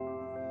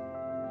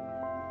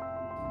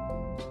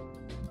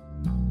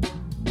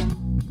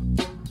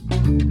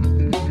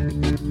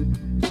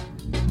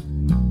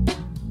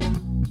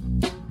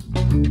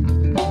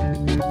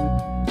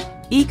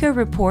Eco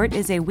Report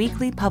is a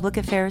weekly public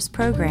affairs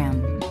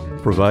program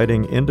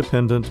providing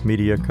independent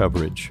media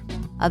coverage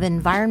of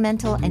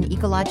environmental and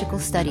ecological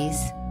studies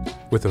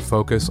with a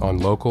focus on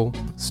local,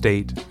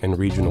 state, and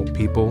regional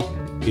people,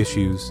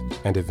 issues,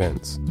 and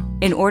events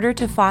in order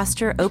to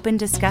foster open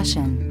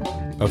discussion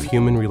of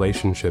human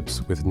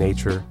relationships with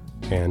nature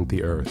and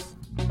the earth,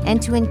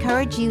 and to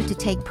encourage you to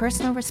take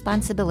personal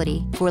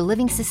responsibility for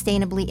living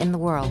sustainably in the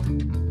world.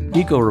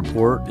 Eco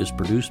Report is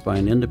produced by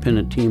an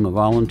independent team of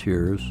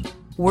volunteers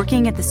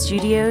working at the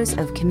studios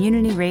of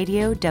Community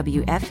Radio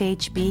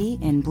WFHB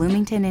in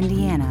Bloomington,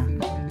 Indiana,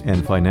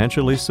 and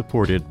financially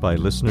supported by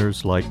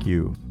listeners like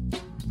you.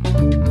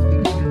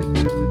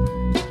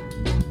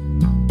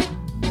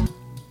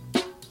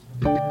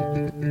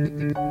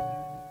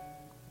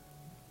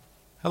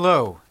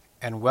 Hello,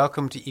 and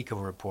welcome to Eco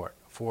Report.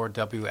 For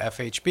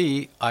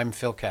WFHB, I'm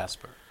Phil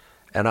Casper.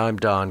 And I'm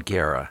Don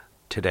Guerra.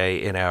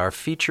 Today in our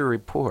feature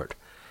report,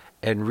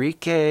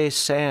 Enrique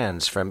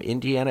Sands from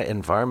Indiana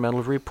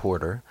Environmental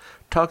Reporter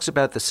talks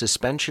about the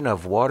suspension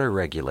of water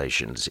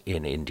regulations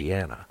in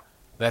Indiana.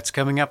 That's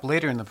coming up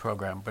later in the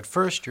program, but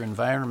first, your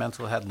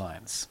environmental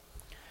headlines.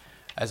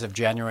 As of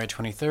January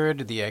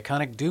 23rd, the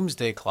iconic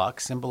Doomsday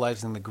Clock,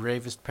 symbolizing the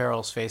gravest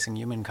perils facing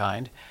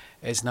humankind,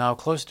 is now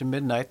closer to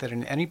midnight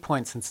than at any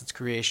point since its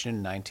creation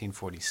in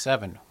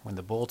 1947, when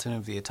the Bulletin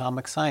of the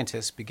Atomic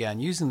Scientists began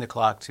using the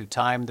clock to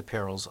time the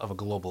perils of a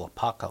global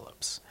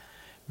apocalypse.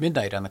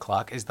 Midnight on the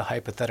clock is the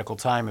hypothetical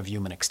time of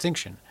human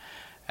extinction.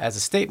 As a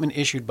statement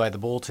issued by the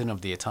Bulletin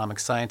of the Atomic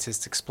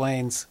Scientists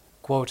explains,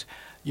 quote,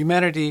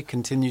 humanity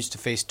continues to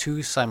face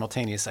two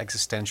simultaneous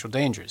existential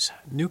dangers,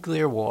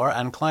 nuclear war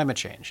and climate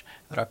change,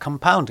 that are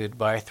compounded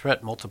by a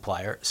threat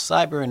multiplier,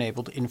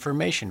 cyber-enabled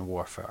information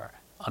warfare,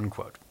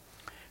 unquote.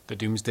 The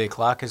Doomsday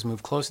Clock has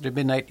moved closer to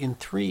midnight in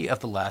 3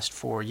 of the last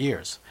 4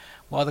 years.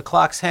 While the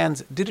clock's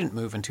hands didn't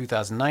move in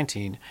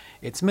 2019,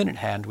 its minute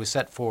hand was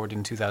set forward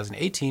in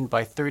 2018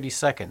 by 30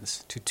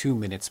 seconds to 2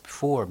 minutes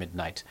before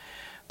midnight.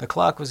 The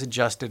clock was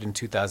adjusted in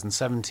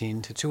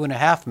 2017 to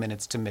 2.5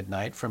 minutes to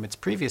midnight from its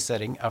previous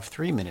setting of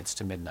 3 minutes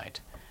to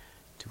midnight.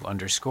 To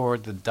underscore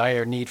the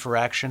dire need for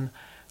action,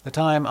 the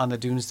time on the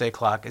Doomsday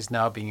Clock is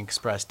now being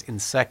expressed in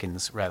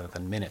seconds rather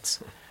than minutes.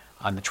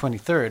 On the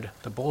 23rd,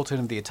 the Bulletin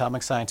of the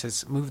Atomic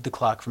Scientists moved the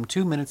clock from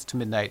 2 minutes to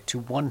midnight to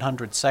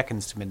 100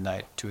 seconds to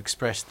midnight to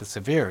express the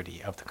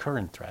severity of the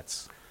current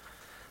threats.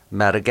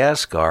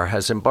 Madagascar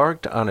has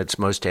embarked on its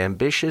most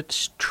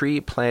ambitious tree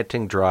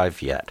planting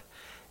drive yet,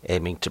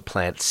 aiming to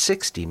plant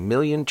 60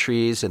 million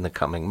trees in the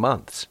coming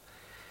months.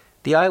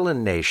 The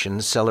island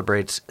nation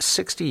celebrates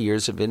 60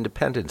 years of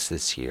independence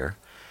this year,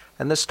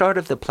 and the start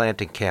of the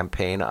planting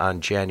campaign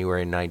on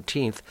January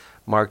 19th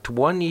marked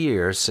 1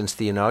 year since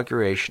the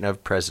inauguration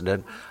of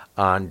President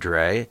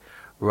André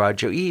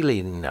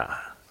Rajoelina,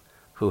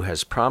 who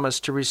has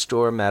promised to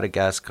restore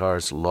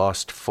Madagascar's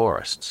lost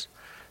forests.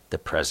 The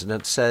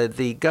president said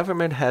the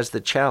government has the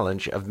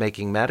challenge of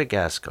making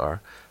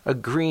Madagascar a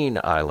green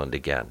island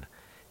again.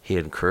 He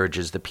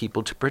encourages the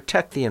people to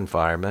protect the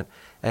environment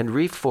and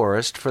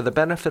reforest for the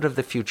benefit of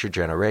the future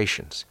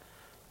generations.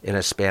 In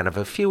a span of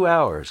a few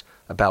hours,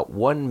 about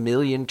 1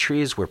 million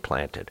trees were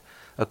planted,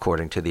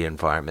 according to the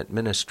Environment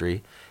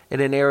Ministry,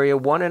 in an area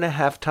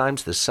 1.5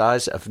 times the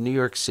size of New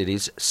York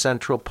City's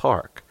Central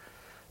Park.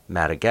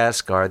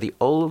 Madagascar, the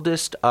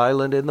oldest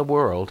island in the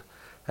world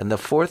and the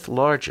 4th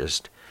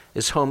largest,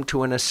 is home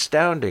to an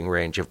astounding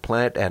range of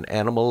plant and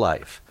animal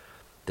life.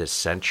 This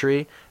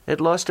century, it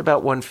lost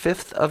about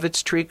 1/5 of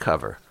its tree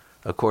cover,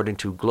 according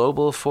to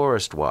Global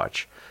Forest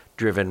Watch,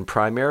 driven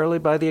primarily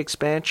by the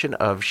expansion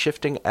of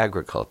shifting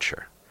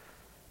agriculture.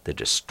 The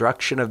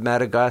destruction of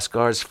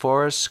Madagascar's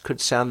forests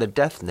could sound the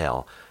death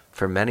knell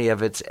for many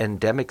of its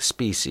endemic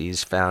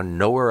species found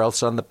nowhere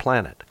else on the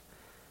planet.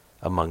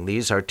 Among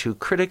these are 2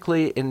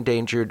 critically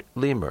endangered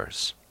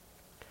lemurs.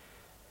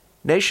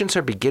 Nations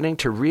are beginning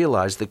to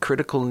realize the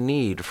critical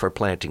need for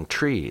planting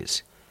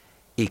trees.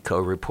 Eco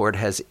Report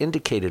has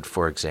indicated,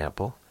 for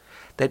example,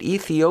 that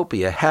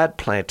Ethiopia had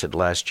planted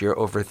last year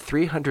over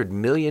 300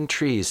 million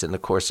trees in the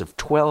course of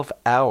 12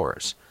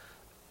 hours.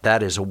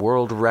 That is a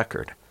world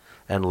record.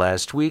 And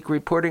last week,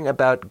 reporting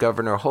about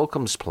Governor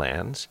Holcomb's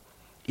plans,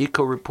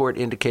 Eco Report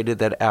indicated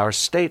that our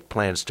state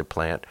plans to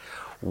plant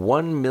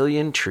 1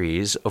 million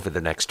trees over the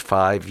next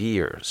 5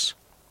 years.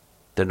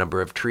 The number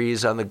of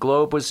trees on the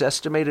globe was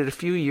estimated a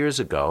few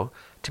years ago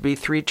to be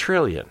 3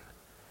 trillion.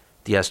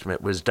 The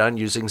estimate was done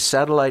using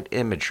satellite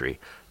imagery.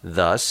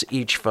 Thus,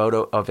 each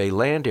photo of a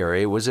land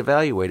area was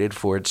evaluated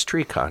for its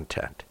tree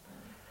content.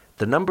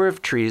 The number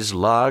of trees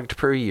logged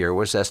per year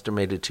was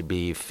estimated to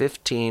be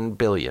 15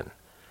 billion.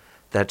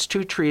 That's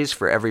 2 trees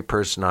for every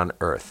person on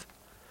Earth.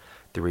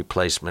 The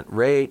replacement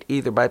rate,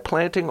 either by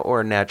planting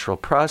or natural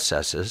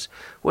processes,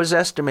 was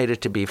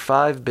estimated to be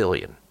 5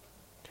 billion.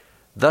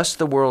 Thus,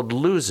 the world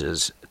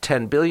loses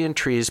 10 billion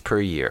trees per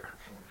year.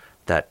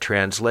 That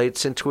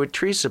translates into a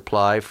tree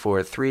supply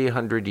for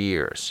 300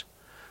 years.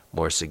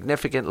 More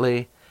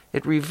significantly,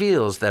 it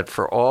reveals that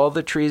for all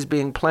the trees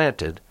being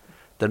planted,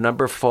 the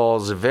number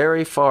falls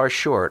very far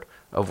short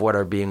of what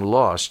are being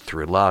lost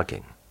through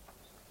logging.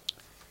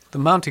 The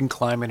mounting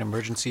climate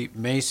emergency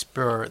may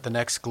spur the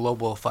next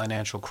global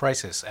financial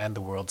crisis, and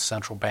the world's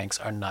central banks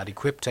are not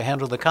equipped to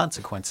handle the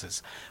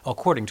consequences,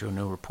 according to a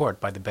new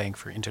report by the Bank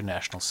for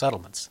International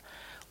Settlements.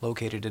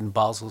 Located in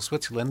Basel,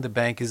 Switzerland, the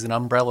bank is an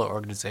umbrella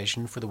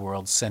organization for the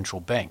world's central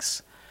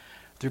banks.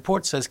 The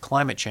report says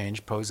climate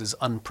change poses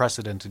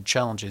unprecedented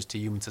challenges to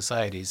human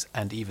societies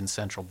and even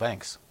central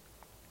banks.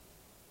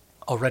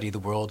 Already, the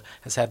world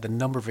has had the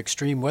number of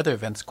extreme weather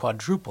events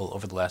quadruple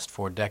over the last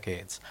 4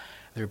 decades.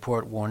 The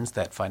report warns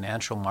that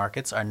financial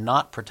markets are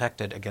not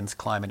protected against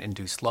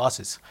climate-induced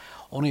losses.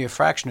 Only a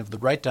fraction of the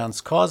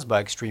write-downs caused by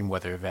extreme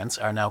weather events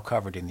are now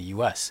covered in the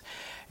U.S.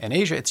 In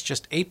Asia, it's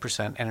just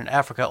 8%, and in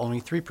Africa,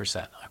 only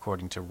 3%,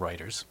 according to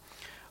Reuters.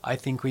 I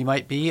think we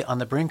might be on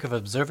the brink of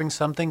observing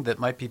something that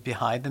might be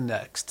behind the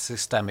next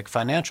systemic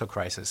financial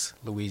crisis,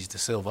 Luis de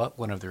Silva,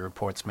 one of the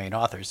report's main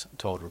authors,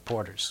 told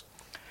reporters.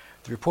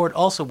 The report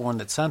also warned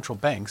that central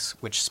banks,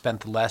 which spent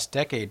the last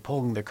decade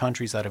pulling their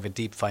countries out of a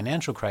deep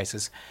financial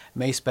crisis,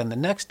 may spend the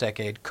next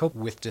decade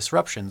coping with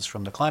disruptions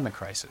from the climate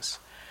crisis.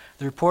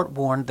 The report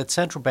warned that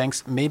central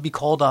banks may be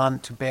called on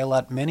to bail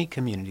out many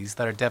communities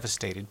that are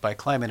devastated by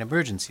climate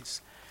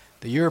emergencies.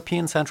 The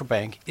European Central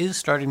Bank is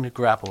starting to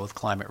grapple with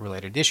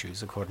climate-related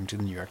issues, according to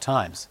the New York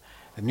Times.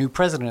 The new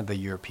president of the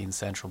European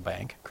Central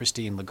Bank,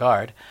 Christine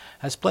Lagarde,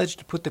 has pledged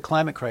to put the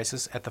climate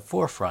crisis at the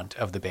forefront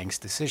of the bank's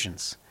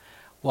decisions.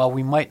 While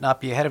we might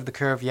not be ahead of the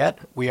curve yet,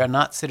 we are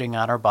not sitting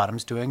on our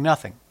bottoms doing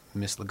nothing,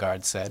 Ms.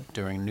 Lagarde said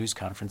during a news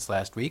conference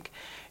last week.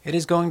 It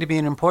is going to be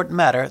an important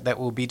matter that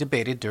will be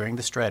debated during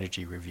the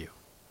strategy review.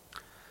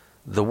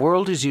 The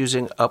world is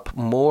using up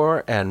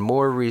more and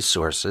more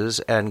resources,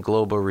 and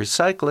global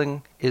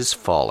recycling is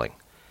falling.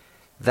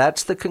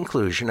 That's the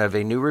conclusion of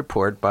a new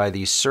report by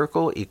the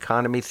Circle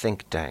Economy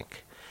think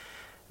tank.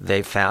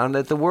 They found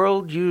that the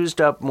world used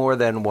up more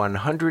than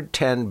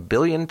 110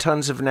 billion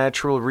tons of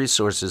natural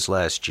resources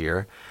last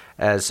year,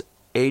 as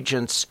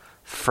Agence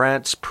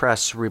France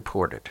Presse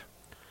reported.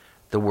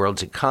 The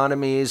world's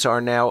economies are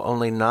now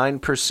only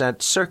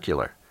 9%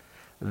 circular.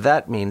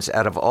 That means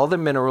out of all the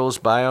minerals,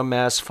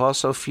 biomass,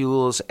 fossil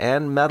fuels,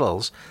 and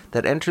metals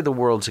that enter the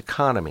world's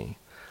economy,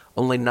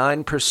 only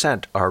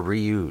 9% are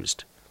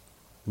reused.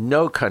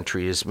 No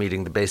country is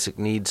meeting the basic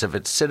needs of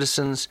its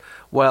citizens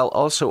while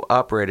also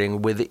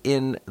operating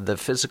within the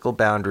physical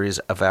boundaries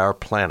of our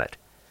planet.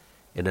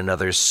 In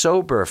another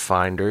sober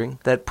finding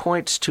that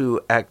points to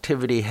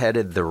activity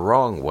headed the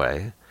wrong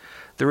way,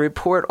 the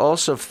report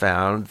also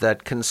found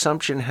that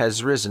consumption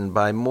has risen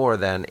by more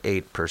than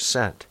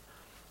 8%.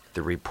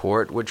 The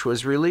report, which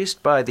was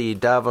released by the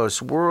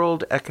Davos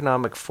World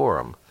Economic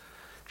Forum,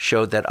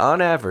 showed that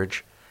on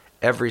average,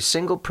 every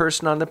single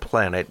person on the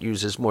planet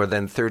uses more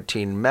than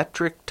 13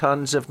 metric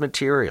tons of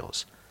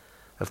materials.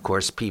 Of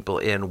course, people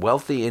in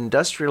wealthy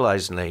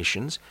industrialized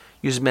nations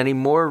use many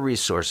more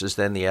resources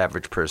than the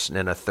average person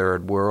in a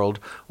third world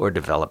or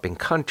developing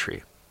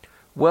country.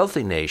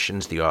 Wealthy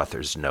nations, the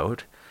authors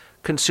note,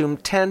 consume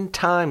 10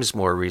 times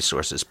more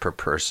resources per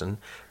person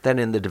than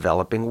in the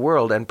developing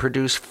world and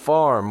produce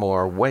far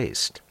more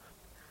waste.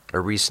 A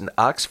recent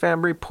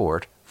Oxfam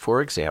report,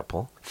 for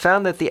example,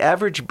 found that the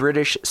average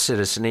British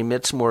citizen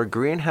emits more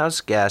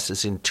greenhouse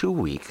gases in 2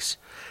 weeks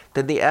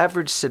than the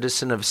average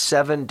citizen of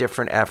 7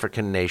 different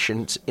African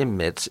nations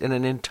emits in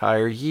an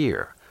entire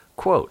year.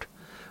 Quote,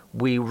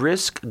 "We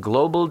risk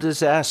global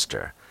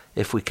disaster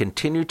if we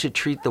continue to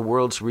treat the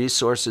world's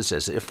resources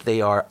as if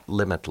they are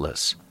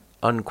limitless,"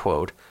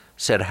 unquote,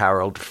 said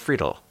Harold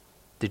Friedel,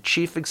 the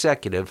chief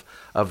executive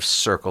of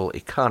Circle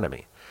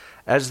Economy.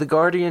 As The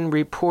Guardian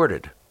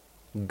reported,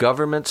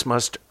 governments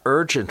must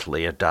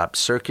urgently adopt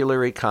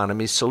circular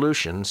economy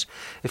solutions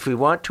if we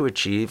want to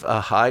achieve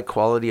a high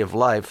quality of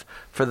life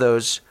for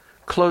those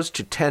close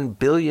to 10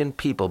 billion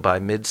people by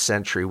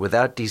mid-century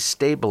without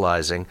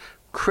destabilizing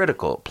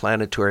critical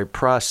planetary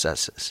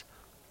processes.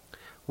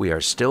 We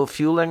are still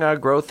fueling our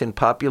growth in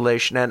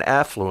population and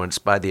affluence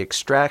by the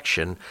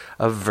extraction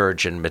of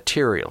virgin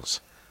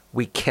materials.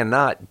 We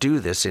cannot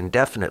do this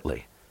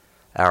indefinitely.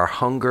 Our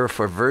hunger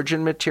for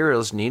virgin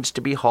materials needs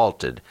to be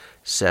halted,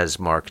 says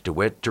Mark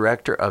DeWitt,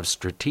 Director of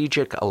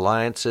Strategic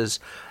Alliances,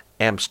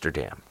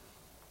 Amsterdam.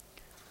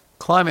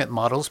 Climate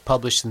models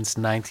published since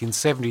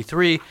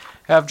 1973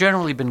 have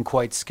generally been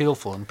quite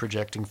skillful in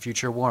projecting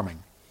future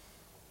warming.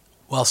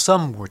 While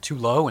some were too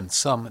low and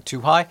some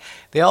too high,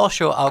 they all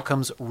show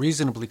outcomes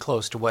reasonably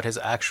close to what has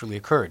actually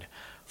occurred.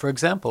 For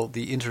example,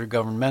 the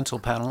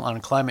Intergovernmental Panel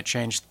on Climate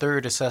Change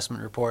third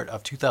assessment report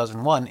of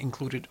 2001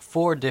 included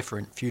 4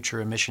 different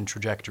future emission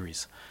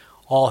trajectories.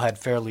 All had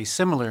fairly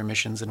similar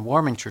emissions and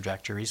warming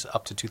trajectories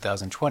up to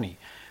 2020.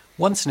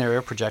 One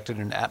scenario projected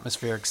an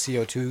atmospheric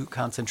CO2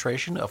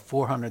 concentration of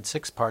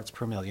 406 parts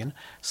per million,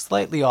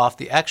 slightly off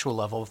the actual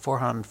level of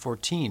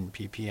 414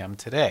 ppm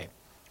today.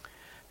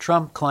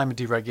 Trump climate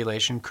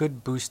deregulation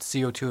could boost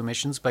CO2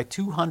 emissions by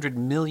 200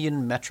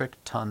 million metric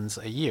tons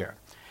a year.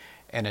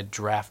 In a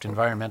draft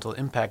environmental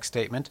impact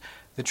statement,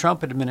 the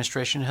Trump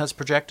administration has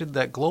projected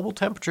that global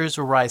temperatures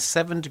will rise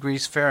 7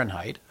 degrees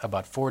Fahrenheit,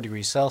 about 4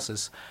 degrees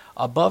Celsius,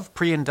 above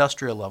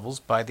pre-industrial levels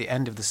by the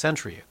end of the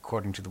century,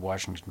 according to the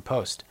Washington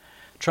Post.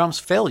 Trump's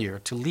failure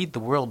to lead the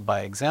world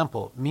by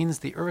example means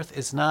the Earth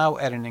is now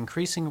at an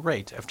increasing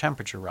rate of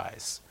temperature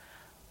rise.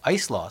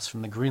 Ice loss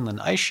from the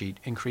Greenland ice sheet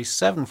increased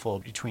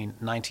sevenfold between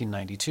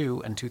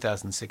 1992 and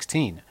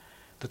 2016.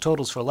 The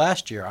totals for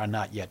last year are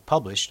not yet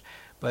published,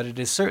 but it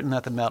is certain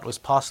that the melt was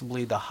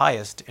possibly the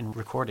highest in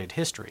recorded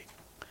history.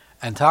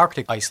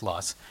 Antarctic ice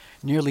loss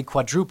nearly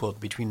quadrupled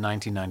between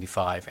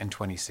 1995 and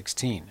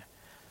 2016.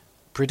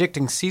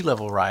 Predicting sea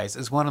level rise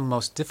is one of the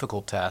most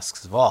difficult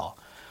tasks of all.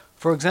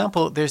 For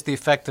example, there's the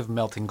effect of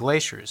melting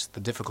glaciers, the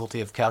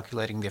difficulty of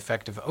calculating the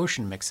effect of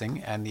ocean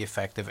mixing, and the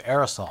effect of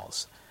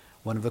aerosols.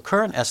 One of the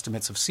current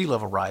estimates of sea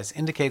level rise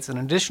indicates an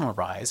additional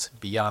rise,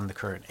 beyond the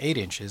current 8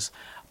 inches,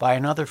 by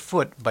another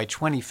foot by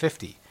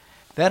 2050.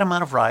 That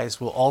amount of rise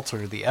will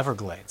alter the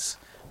Everglades.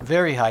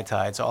 Very high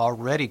tides are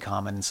already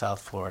common in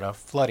South Florida,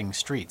 flooding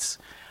streets.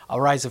 A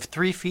rise of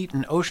 3 feet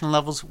in ocean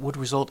levels would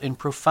result in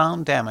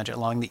profound damage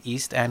along the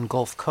east and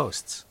Gulf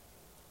coasts.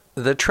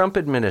 The Trump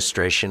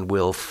administration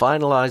will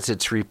finalize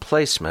its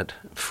replacement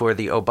for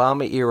the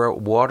Obama-era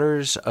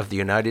Waters of the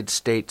United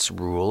States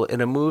rule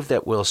in a move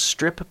that will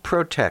strip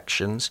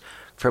protections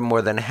from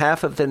more than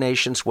half of the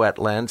nation's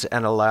wetlands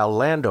and allow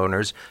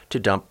landowners to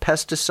dump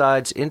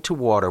pesticides into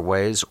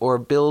waterways or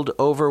build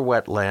over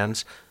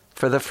wetlands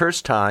for the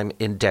first time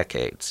in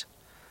decades.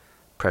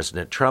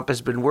 President Trump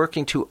has been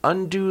working to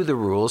undo the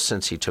rule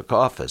since he took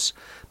office,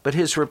 but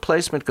his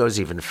replacement goes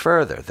even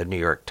further, the New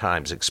York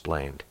Times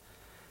explained.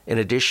 In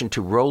addition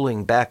to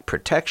rolling back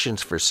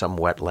protections for some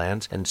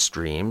wetlands and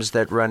streams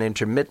that run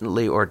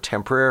intermittently or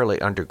temporarily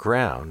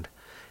underground,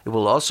 it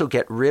will also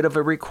get rid of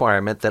a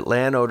requirement that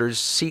landowners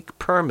seek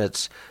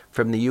permits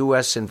from the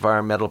U.S.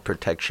 Environmental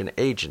Protection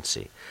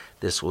Agency.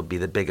 This will be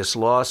the biggest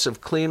loss of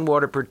clean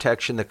water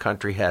protection the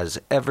country has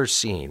ever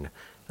seen,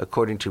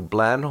 according to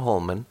Blan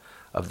Holman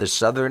of the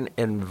Southern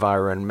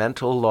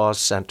Environmental Law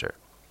Center.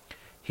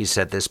 He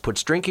said this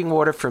puts drinking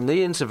water for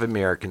millions of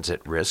Americans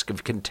at risk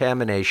of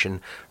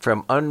contamination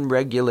from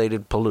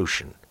unregulated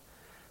pollution.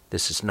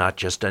 This is not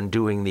just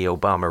undoing the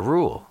Obama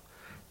rule.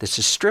 This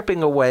is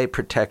stripping away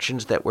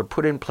protections that were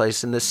put in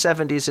place in the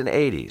 70s and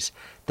 80s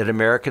that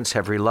Americans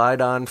have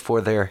relied on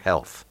for their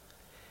health.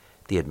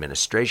 The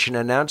administration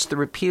announced the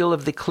repeal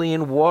of the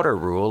Clean Water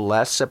Rule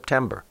last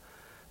September.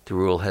 The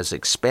rule has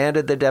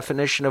expanded the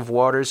definition of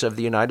waters of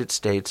the United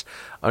States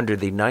under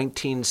the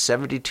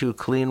 1972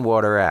 Clean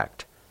Water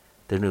Act.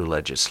 The new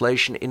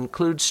legislation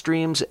includes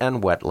streams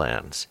and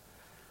wetlands.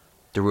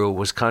 The rule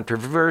was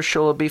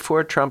controversial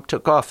before Trump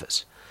took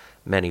office.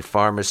 Many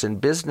farmers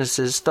and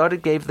businesses thought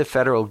it gave the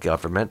federal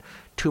government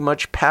too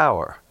much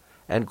power,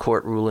 and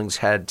court rulings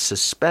had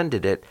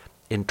suspended it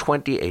in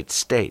 28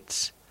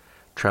 states.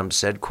 Trump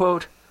said,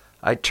 quote,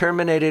 "I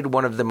terminated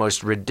one of the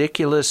most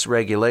ridiculous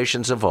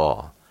regulations of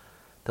all,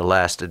 the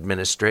last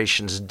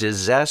administration's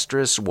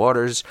disastrous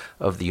Waters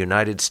of the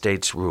United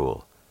States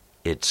rule.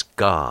 It's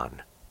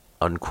gone."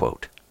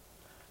 Unquote.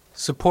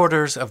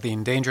 Supporters of the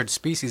Endangered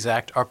Species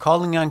Act are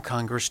calling on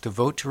Congress to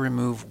vote to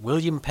remove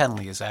William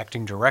Pendley as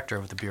acting director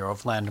of the Bureau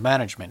of Land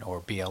Management,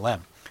 or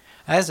BLM.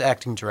 As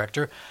acting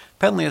director,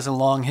 Pendley has a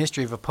long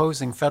history of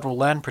opposing federal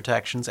land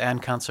protections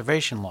and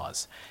conservation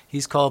laws.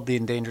 He's called the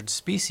Endangered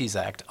Species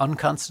Act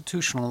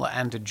unconstitutional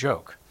and a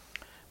joke.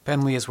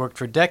 Pendley has worked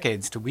for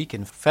decades to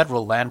weaken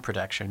federal land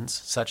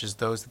protections, such as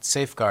those that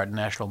safeguard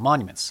national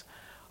monuments.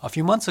 A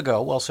few months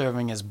ago, while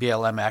serving as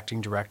BLM acting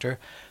director,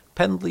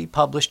 Pendley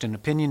published an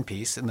opinion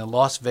piece in the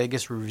Las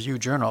Vegas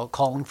Review-Journal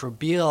calling for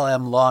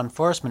BLM law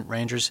enforcement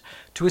rangers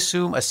to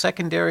assume a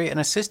secondary and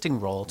assisting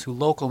role to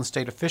local and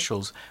state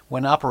officials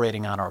when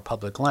operating on our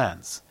public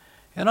lands.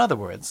 In other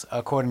words,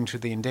 according to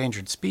the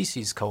Endangered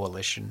Species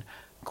Coalition,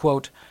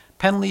 quote,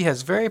 Pendley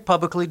has very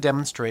publicly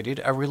demonstrated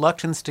a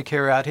reluctance to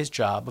carry out his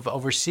job of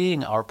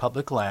overseeing our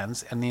public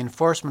lands and the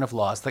enforcement of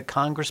laws that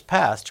Congress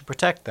passed to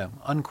protect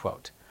them,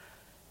 unquote.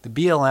 The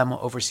BLM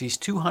oversees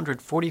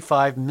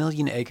 245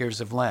 million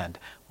acres of land,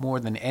 more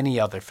than any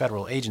other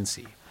federal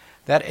agency.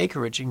 That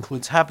acreage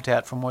includes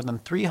habitat for more than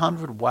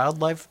 300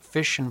 wildlife,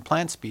 fish, and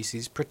plant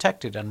species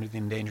protected under the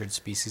Endangered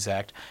Species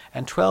Act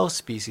and 12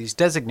 species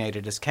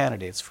designated as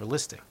candidates for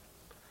listing.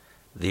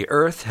 The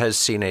Earth has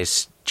seen a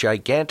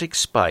gigantic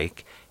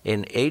spike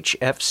in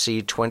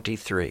HFC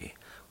 23,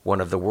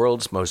 one of the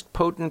world's most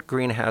potent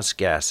greenhouse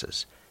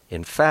gases.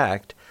 In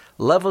fact,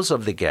 levels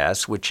of the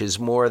gas, which is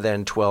more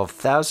than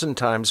 12,000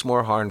 times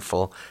more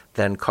harmful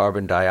than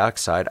carbon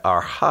dioxide,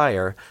 are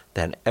higher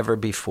than ever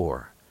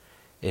before.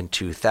 In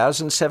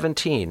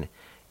 2017,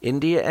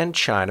 India and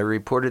China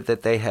reported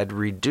that they had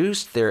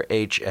reduced their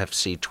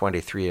HFC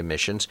 23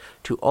 emissions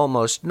to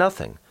almost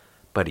nothing,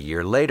 but a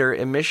year later,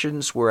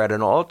 emissions were at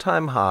an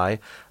all-time high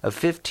of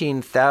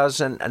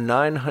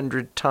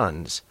 15,900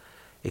 tons,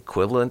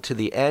 equivalent to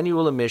the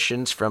annual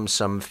emissions from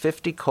some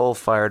 50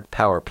 coal-fired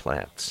power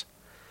plants.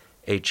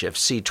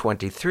 HFC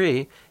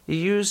 23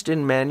 used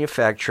in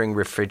manufacturing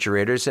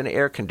refrigerators and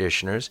air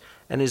conditioners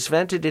and is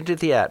vented into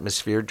the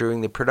atmosphere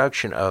during the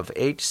production of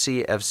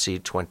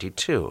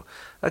HCFC-22,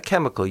 a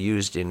chemical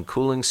used in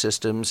cooling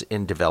systems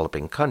in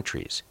developing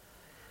countries.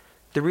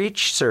 The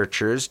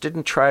researchers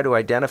didn't try to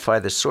identify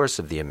the source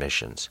of the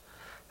emissions.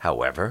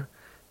 However,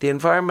 the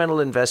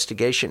Environmental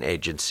Investigation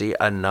Agency,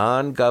 a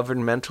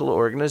non-governmental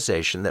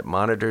organization that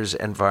monitors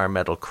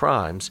environmental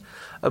crimes,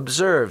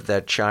 observed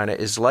that China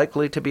is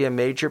likely to be a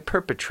major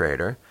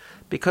perpetrator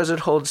because it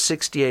holds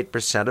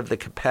 68% of the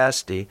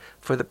capacity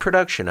for the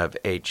production of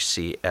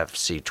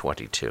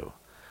HCFC-22.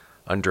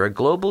 Under a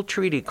global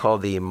treaty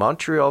called the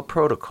Montreal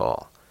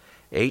Protocol,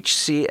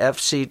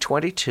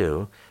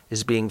 HCFC-22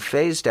 is being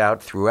phased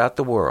out throughout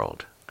the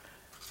world.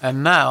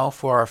 And now,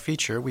 for our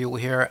feature, we will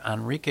hear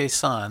Enrique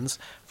Sanz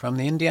from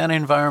the Indiana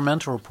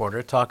Environmental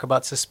Reporter talk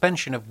about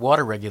suspension of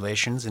water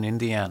regulations in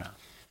Indiana.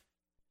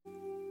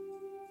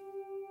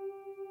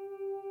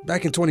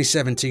 Back in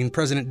 2017,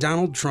 President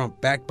Donald Trump,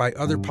 backed by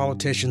other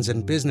politicians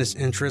and business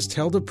interests,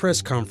 held a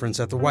press conference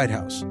at the White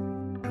House.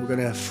 We're going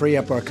to free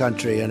up our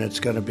country, and it's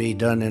going to be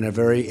done in a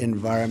very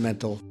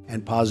environmental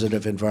and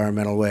positive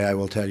environmental way, I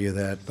will tell you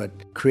that,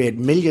 but create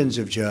millions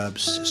of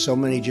jobs. So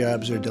many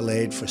jobs are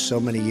delayed for so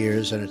many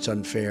years, and it's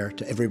unfair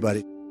to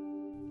everybody.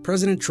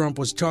 President Trump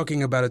was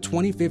talking about a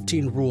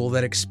 2015 rule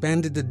that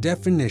expanded the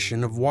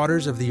definition of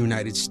waters of the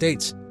United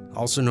States,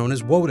 also known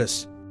as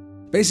WOTUS.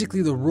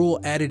 Basically, the rule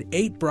added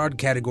 8 broad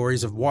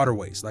categories of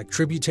waterways, like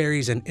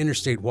tributaries and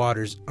interstate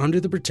waters, under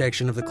the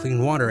protection of the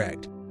Clean Water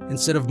Act,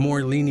 instead of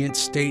more lenient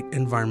state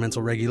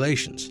environmental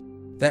regulations.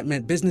 That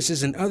meant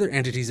businesses and other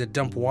entities that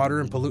dump water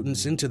and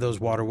pollutants into those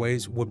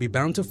waterways would be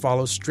bound to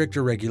follow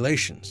stricter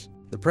regulations.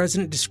 The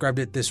president described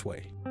it this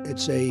way.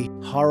 It's a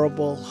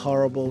horrible,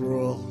 horrible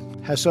rule.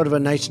 Has sort of a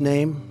nice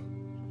name,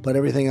 but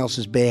everything else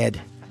is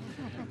bad.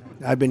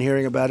 I've been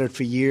hearing about it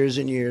for years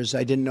and years.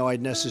 I didn't know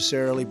I'd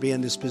necessarily be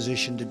in this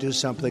position to do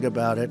something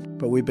about it,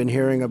 but we've been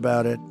hearing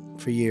about it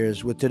for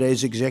years. With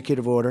today's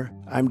executive order,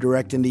 I'm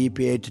directing the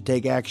EPA to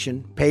take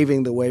action,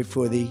 paving the way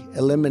for the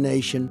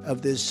elimination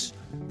of this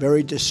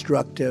very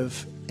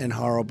destructive and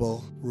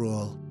horrible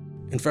rule.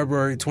 In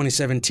February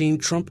 2017,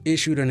 Trump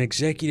issued an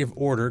executive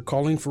order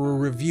calling for a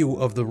review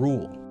of the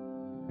rule.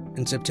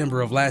 In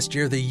September of last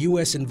year, the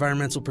U.S.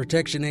 Environmental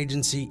Protection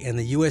Agency and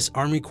the U.S.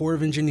 Army Corps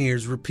of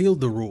Engineers repealed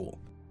the rule.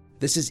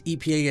 This is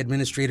EPA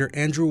Administrator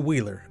Andrew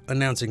Wheeler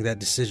announcing that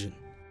decision.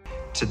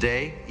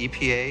 Today,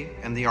 EPA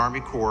and the Army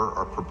Corps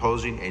are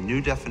proposing a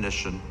new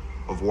definition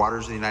of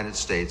waters in the United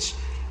States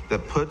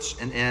that puts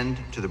an end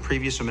to the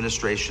previous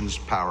administration's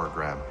power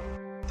grab.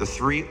 The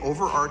 3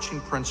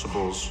 overarching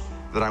principles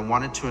that I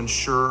wanted to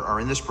ensure are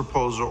in this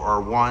proposal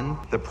are: 1,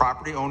 that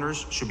property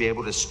owners should be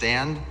able to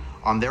stand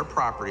on their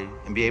property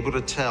and be able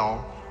to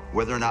tell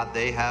whether or not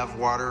they have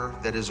water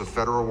that is a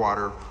federal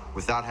water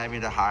without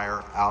having to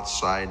hire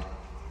outside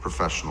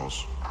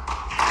professionals.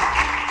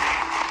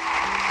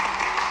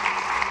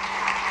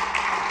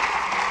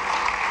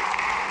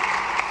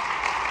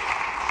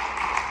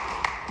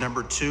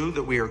 Number 2,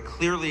 that we are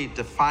clearly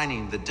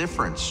defining the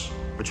difference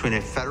between a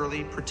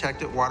federally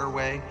protected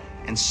waterway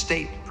and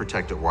state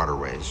protected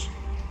waterways.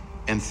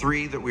 And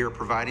 3, that we are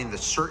providing the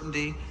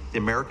certainty the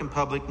American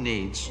public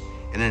needs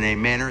and in a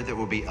manner that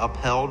will be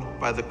upheld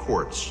by the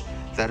courts.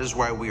 That is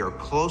why we are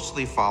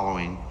closely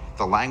following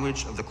the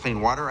language of the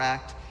Clean Water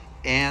Act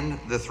and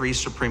the 3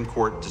 Supreme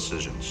Court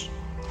decisions.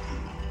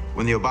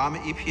 When the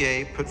Obama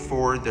EPA put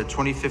forward their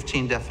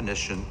 2015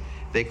 definition,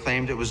 they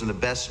claimed it was in the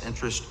best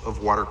interest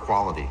of water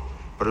quality,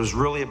 but it was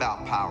really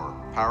about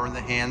power in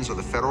the hands of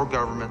the federal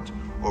government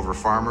over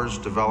farmers,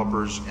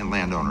 developers, and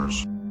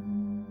landowners.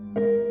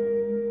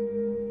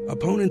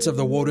 Opponents of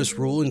the WOTUS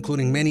rule,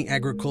 including many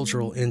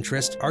agricultural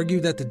interests, argue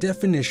that the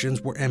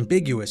definitions were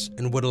ambiguous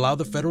and would allow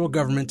the federal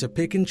government to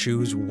pick and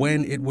choose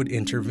when it would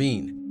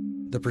intervene.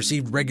 The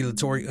perceived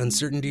regulatory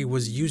uncertainty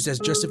was used as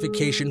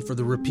justification for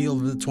the repeal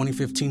of the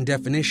 2015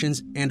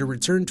 definitions and a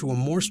return to a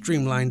more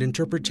streamlined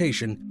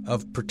interpretation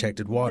of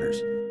protected waters.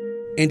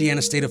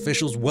 Indiana state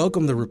officials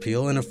welcomed the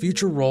repeal and a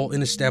future role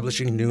in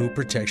establishing new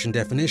protection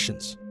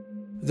definitions.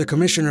 The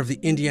commissioner of the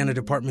Indiana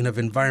Department of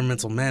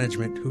Environmental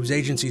Management, whose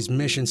agency's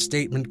mission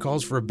statement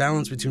calls for a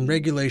balance between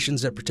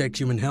regulations that protect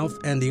human health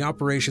and the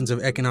operations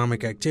of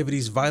economic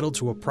activities vital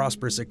to a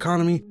prosperous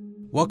economy,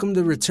 welcomed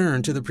the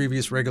return to the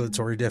previous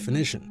regulatory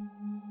definition.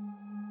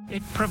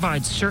 It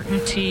provides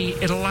certainty.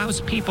 It allows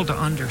people to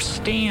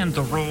understand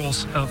the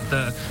roles of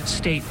the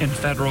state and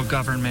federal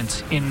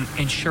governments in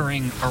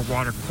ensuring our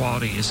water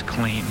quality is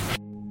clean.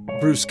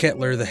 Bruce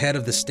Kettler, the head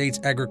of the state's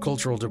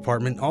agricultural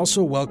department,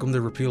 also welcomed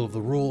the repeal of the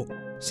rule,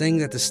 saying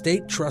that the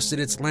state trusted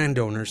its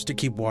landowners to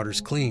keep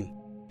waters clean.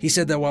 He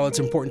said that while it's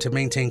important to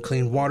maintain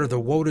clean water, the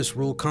WOTUS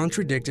rule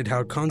contradicted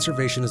how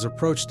conservation is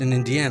approached in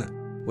Indiana,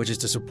 which is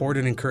to support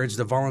and encourage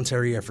the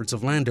voluntary efforts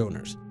of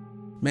landowners.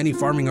 Many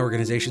farming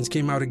organizations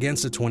came out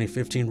against the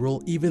 2015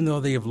 rule, even though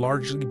they have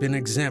largely been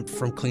exempt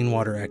from Clean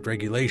Water Act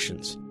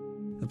regulations.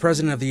 The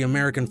president of the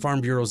American Farm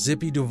Bureau,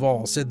 Zippy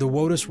Duvall, said the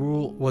WOTUS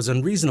rule was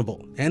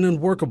unreasonable and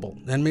unworkable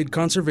and made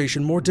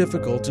conservation more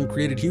difficult and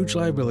created huge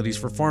liabilities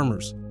for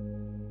farmers.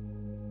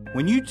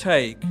 When you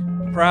take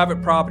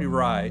private property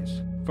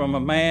rights from a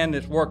man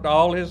that's worked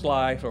all his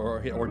life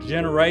or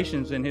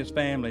generations in his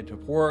family to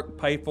work,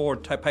 pay for,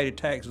 pay the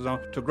taxes on,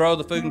 to grow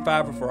the food and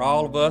fiber for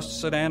all of us to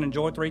sit down and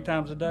enjoy 3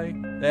 times a day,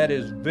 that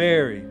is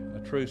very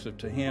intrusive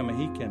to him,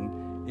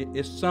 and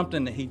it's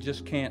something that he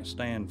just can't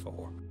stand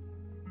for.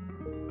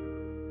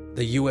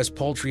 The U.S.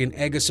 Poultry and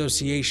Egg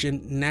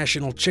Association,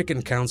 National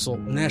Chicken Council,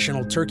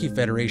 National Turkey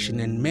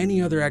Federation, and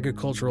many other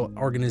agricultural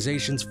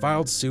organizations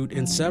filed suit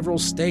in several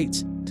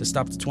states to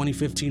stop the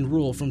 2015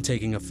 rule from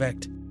taking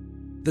effect.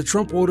 The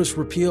Trump WOTUS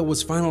repeal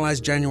was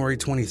finalized January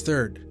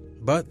 23rd,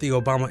 but the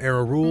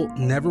Obama-era rule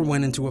never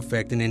went into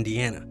effect in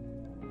Indiana.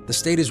 The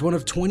state is one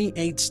of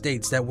 28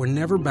 states that were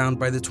never bound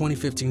by the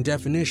 2015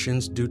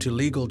 definitions due to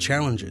legal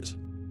challenges.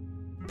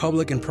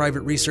 Public and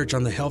private research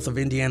on the health of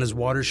Indiana's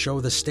waters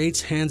show the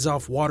state's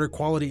hands-off water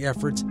quality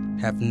efforts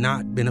have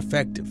not been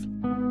effective.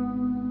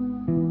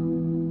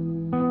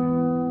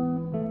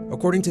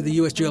 According to the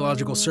U.S.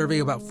 Geological Survey,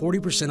 about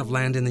 40% of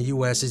land in the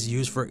U.S. is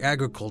used for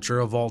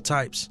agriculture of all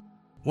types.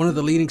 One of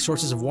the leading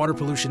sources of water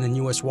pollution in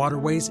U.S.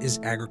 waterways is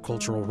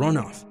agricultural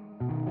runoff.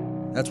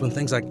 That's when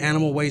things like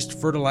animal waste,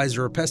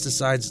 fertilizer, or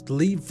pesticides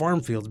leave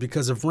farm fields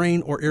because of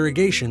rain or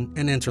irrigation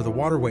and enter the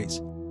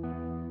waterways.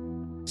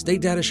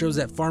 State data shows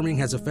that farming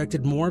has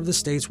affected more of the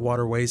state's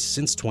waterways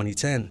since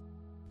 2010.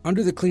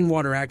 Under the Clean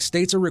Water Act,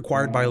 states are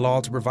required by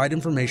law to provide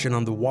information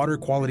on the water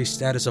quality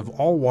status of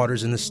all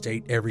waters in the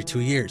state every 2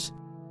 years.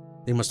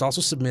 They must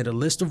also submit a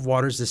list of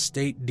waters the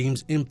state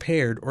deems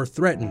impaired or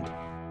threatened.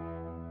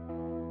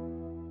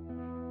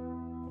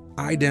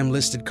 IDEM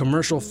listed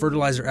commercial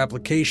fertilizer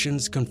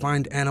applications,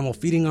 confined animal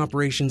feeding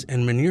operations,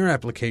 and manure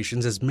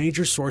applications as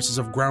major sources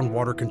of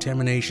groundwater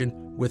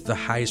contamination with the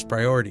highest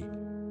priority.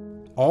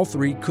 All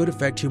 3 could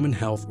affect human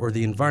health or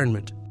the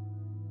environment.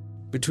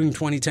 Between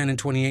 2010 and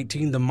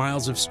 2018, the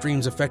miles of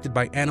streams affected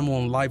by animal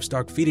and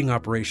livestock feeding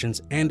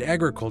operations and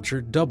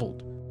agriculture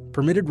doubled.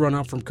 Permitted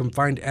runoff from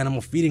confined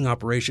animal feeding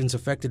operations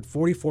affected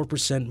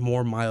 44%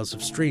 more miles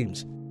of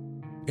streams.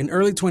 In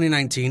early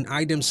 2019,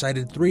 IDEM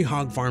cited 3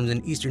 hog farms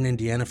in eastern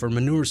Indiana for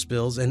manure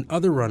spills and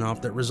other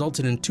runoff that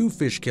resulted in 2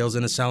 fish kills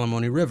in a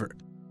Salamone River.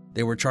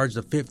 They were charged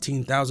a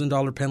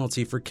 $15,000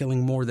 penalty for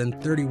killing more than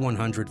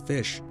 3,100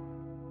 fish.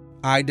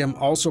 IDEM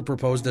also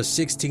proposed a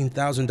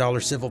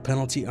 $16,000 civil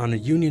penalty on a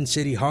Union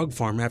City hog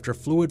farm after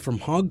fluid from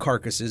hog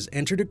carcasses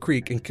entered a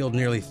creek and killed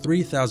nearly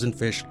 3,000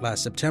 fish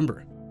last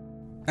September.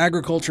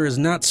 Agriculture is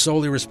not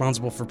solely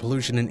responsible for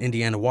pollution in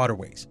Indiana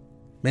waterways.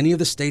 Many of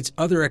the state's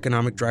other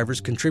economic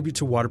drivers contribute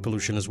to water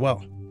pollution as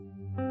well.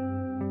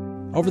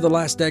 Over the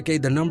last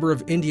decade, the number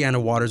of Indiana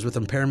waters with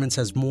impairments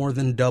has more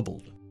than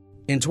doubled.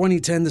 In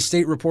 2010, the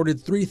state reported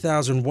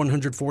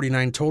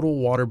 3,149 total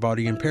water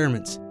body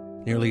impairments.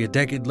 Nearly a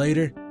decade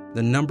later,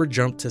 the number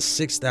jumped to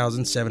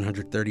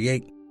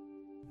 6,738.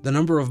 The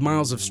number of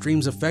miles of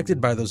streams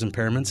affected by those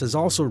impairments has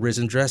also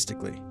risen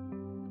drastically.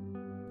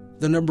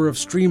 The number of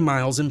stream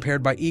miles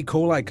impaired by E.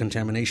 coli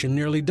contamination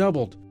nearly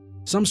doubled.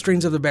 Some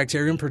strains of the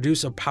bacterium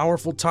produce a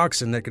powerful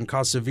toxin that can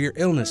cause severe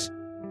illness.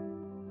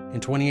 In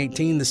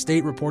 2018, the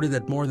state reported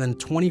that more than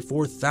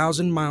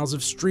 24,000 miles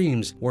of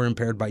streams were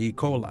impaired by E.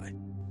 coli.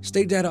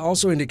 State data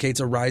also indicates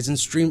a rise in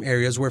stream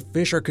areas where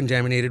fish are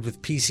contaminated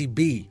with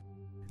PCB,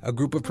 a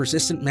group of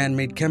persistent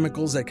man-made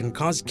chemicals that can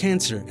cause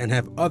cancer and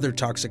have other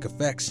toxic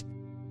effects.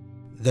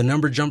 The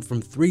number jumped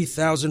from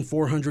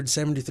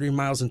 3,473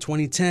 miles in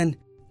 2010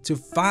 to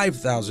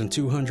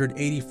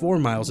 5,284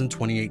 miles in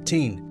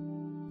 2018.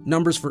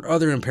 Numbers for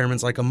other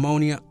impairments like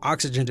ammonia,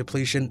 oxygen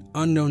depletion,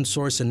 unknown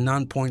source, and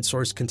non-point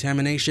source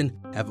contamination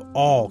have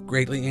all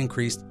greatly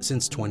increased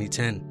since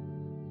 2010.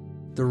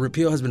 The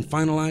repeal has been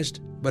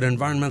finalized, but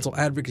environmental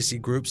advocacy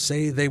groups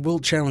say they will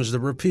challenge the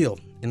repeal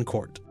in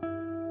court.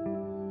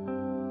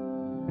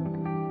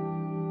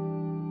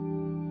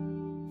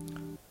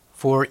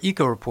 For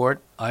Eco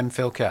Report, I'm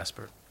Phil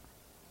Casper.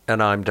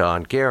 And I'm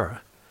Don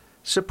Guerra.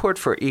 Support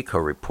for Eco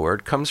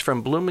Report comes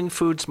from Blooming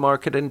Foods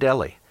Market in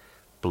Delhi,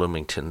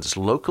 Bloomington's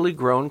locally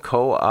grown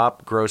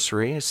co-op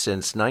grocery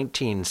since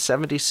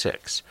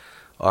 1976,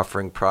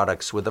 offering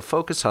products with a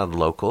focus on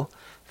local,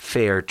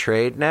 fair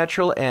trade,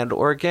 natural, and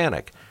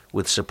organic,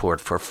 with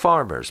support for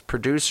farmers,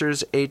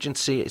 producers,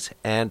 agencies,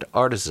 and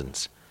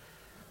artisans.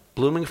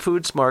 Blooming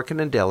Foods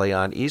Market in Delhi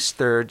on East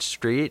 3rd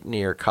Street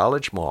near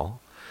College Mall,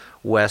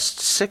 West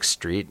 6th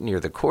Street near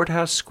the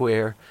Courthouse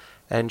Square,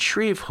 and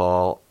Shreve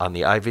Hall on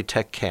the Ivy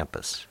Tech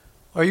campus.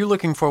 Are you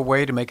looking for a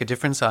way to make a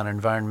difference on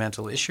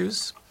environmental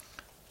issues?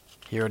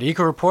 Here at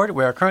Eco Report,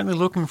 we are currently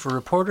looking for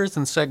reporters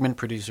and segment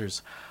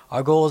producers.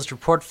 Our goal is to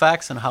report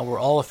facts on how we're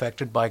all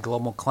affected by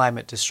global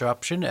climate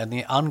disruption and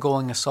the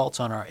ongoing assaults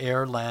on our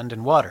air, land,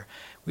 and water.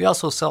 We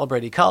also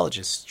celebrate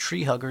ecologists,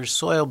 tree huggers,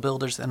 soil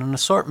builders, and an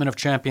assortment of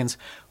champions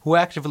who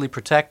actively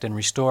protect and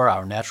restore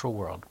our natural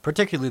world,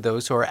 particularly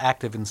those who are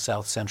active in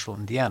South Central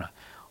Indiana.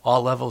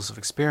 All levels of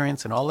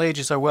experience and all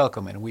ages are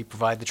welcome, and we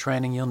provide the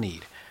training you'll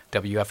need.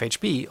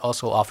 WFHB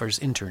also offers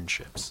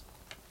internships.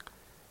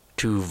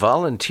 To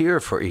volunteer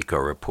for Eco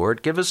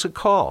Report, give us a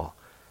call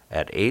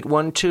at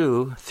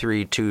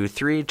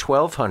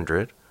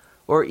 812-323-1200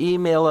 or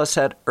email us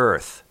at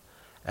earth@wfhb.org.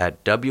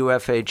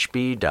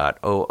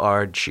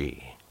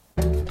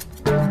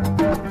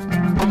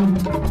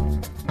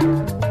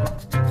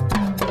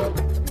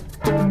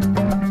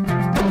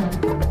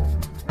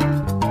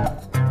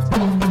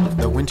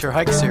 The Winter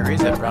Hike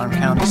Series at Brown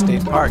County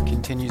State Park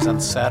continues on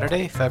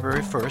Saturday,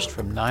 February 1st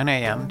from 9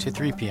 a.m. to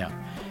 3 p.m.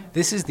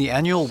 This is the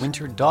annual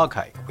Winter Dog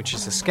Hike, which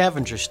is a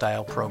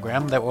scavenger-style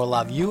program that will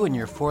allow you and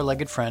your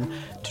four-legged friend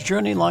to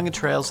journey along the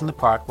trails in the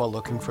park while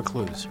looking for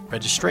clues.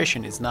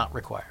 Registration is not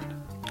required.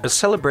 A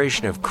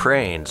celebration of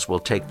cranes will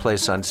take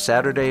place on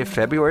Saturday,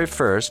 February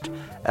 1st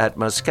at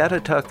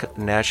Muscatatuck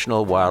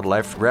National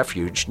Wildlife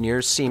Refuge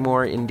near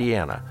Seymour,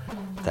 Indiana.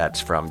 That's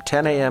from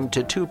 10 a.m.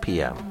 to 2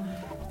 p.m.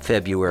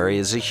 February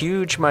is a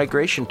huge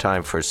migration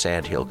time for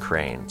sandhill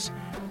cranes.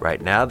 Right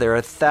now, there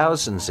are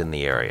thousands in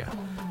the area.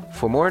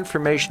 For more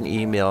information,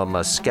 email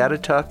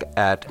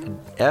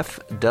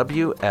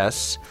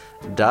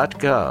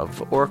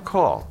muscatatuck@fws.gov or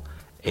call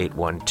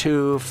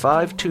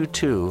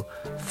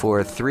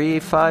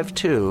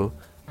 812-522-4352,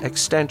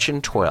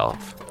 extension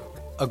 12.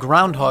 A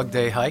Groundhog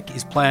Day hike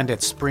is planned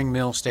at Spring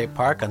Mill State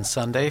Park on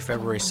Sunday,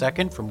 February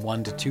 2nd from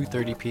 1 to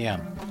 2:30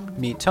 p.m.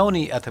 Meet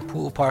Tony at the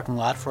pool parking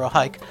lot for a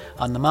hike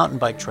on the mountain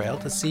bike trail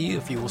to see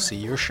if you will see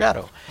your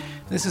shadow.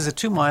 This is a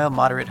 2-mile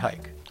moderate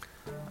hike.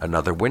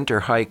 Another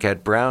winter hike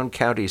at Brown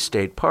County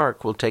State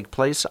Park will take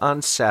place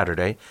on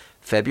Saturday,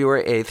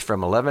 February 8th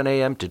from 11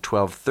 a.m. to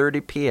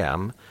 12:30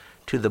 p.m.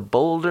 to the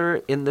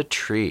Boulder in the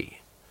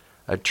Tree,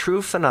 a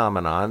true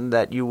phenomenon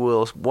that you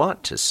will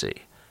want to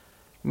see.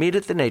 Meet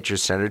at the Nature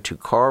Center to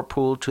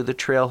carpool to the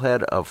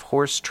trailhead of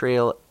Horse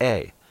Trail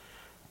A.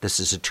 This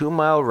is a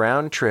 2-mile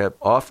round-trip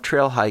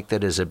off-trail hike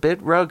that is a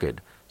bit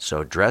rugged,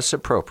 so dress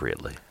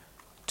appropriately.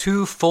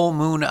 2 full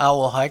moon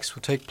owl hikes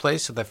will take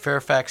place at the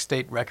Fairfax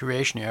State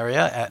Recreation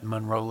Area at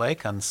Monroe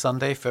Lake on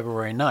Sunday,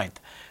 February 9th.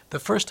 The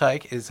first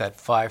hike is at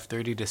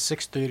 5:30 to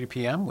 6:30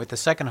 p.m., with the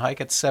second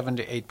hike at 7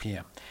 to 8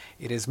 p.m.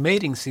 It is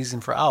mating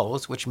season for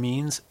owls, which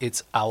means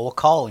it's owl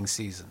calling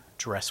season.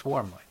 Dress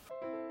warmly.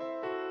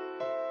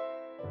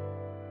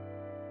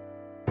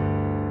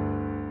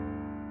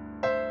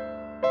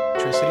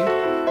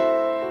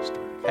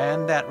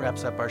 And that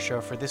wraps up our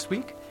show for this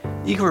week.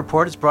 Eco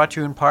Report is brought to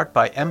you in part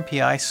by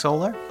MPI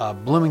Solar, a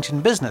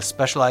Bloomington business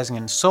specializing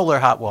in solar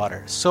hot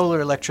water,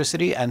 solar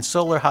electricity, and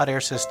solar hot air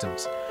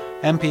systems.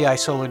 MPI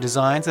Solar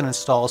designs and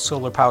installs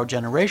solar power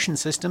generation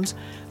systems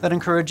that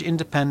encourage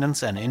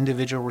independence and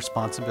individual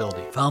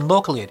responsibility. Found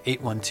locally at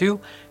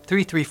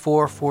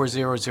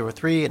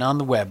 812-334-4003 and on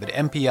the web at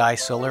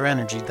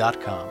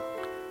mpisolarenergy.com.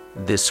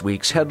 This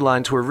week's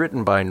headlines were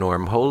written by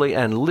Norm Holy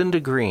and Linda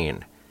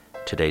Green.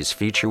 Today's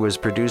feature was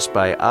produced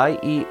by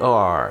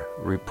IER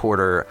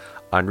reporter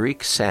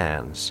Enrique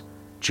Sands.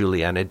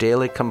 Juliana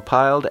Daly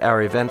compiled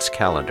our events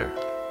calendar.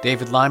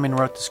 David Lyman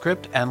wrote the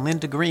script and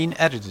Linda Green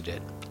edited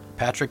it.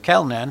 Patrick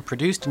Kellnan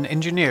produced and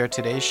engineered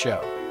today's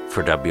show.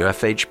 For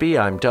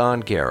WFHB, I'm Don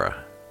Guerra.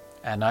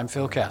 And I'm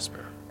Phil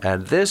Casper.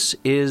 And this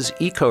is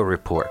Eco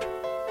Report.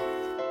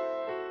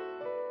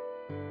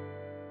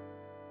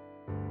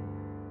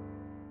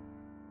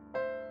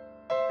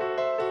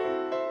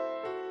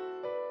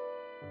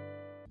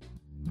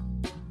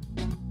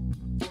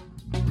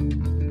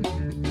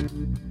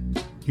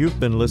 You've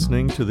been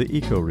listening to the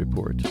Eco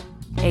Report,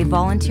 a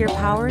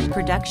volunteer-powered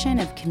production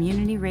of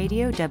Community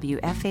Radio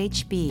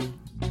WFHB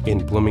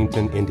in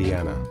Bloomington,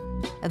 Indiana.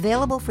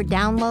 Available for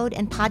download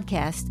and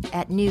podcast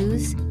at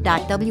news.wfhb.org.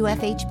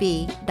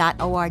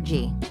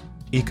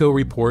 Eco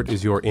Report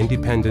is your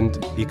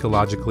independent,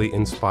 ecologically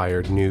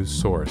inspired news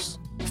source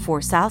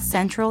for South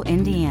Central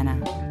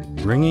Indiana,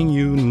 bringing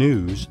you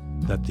news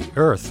that the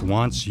Earth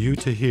wants you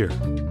to hear.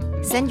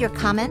 Send your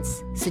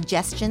comments,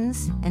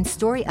 suggestions, and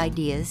story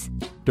ideas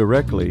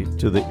directly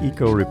to the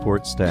Eco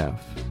Report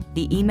staff.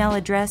 The email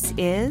address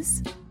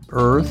is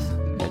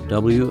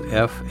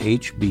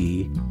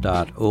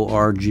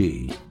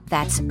earth@wfhb.org.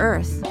 That's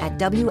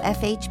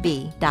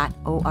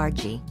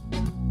earth@wfhb.org.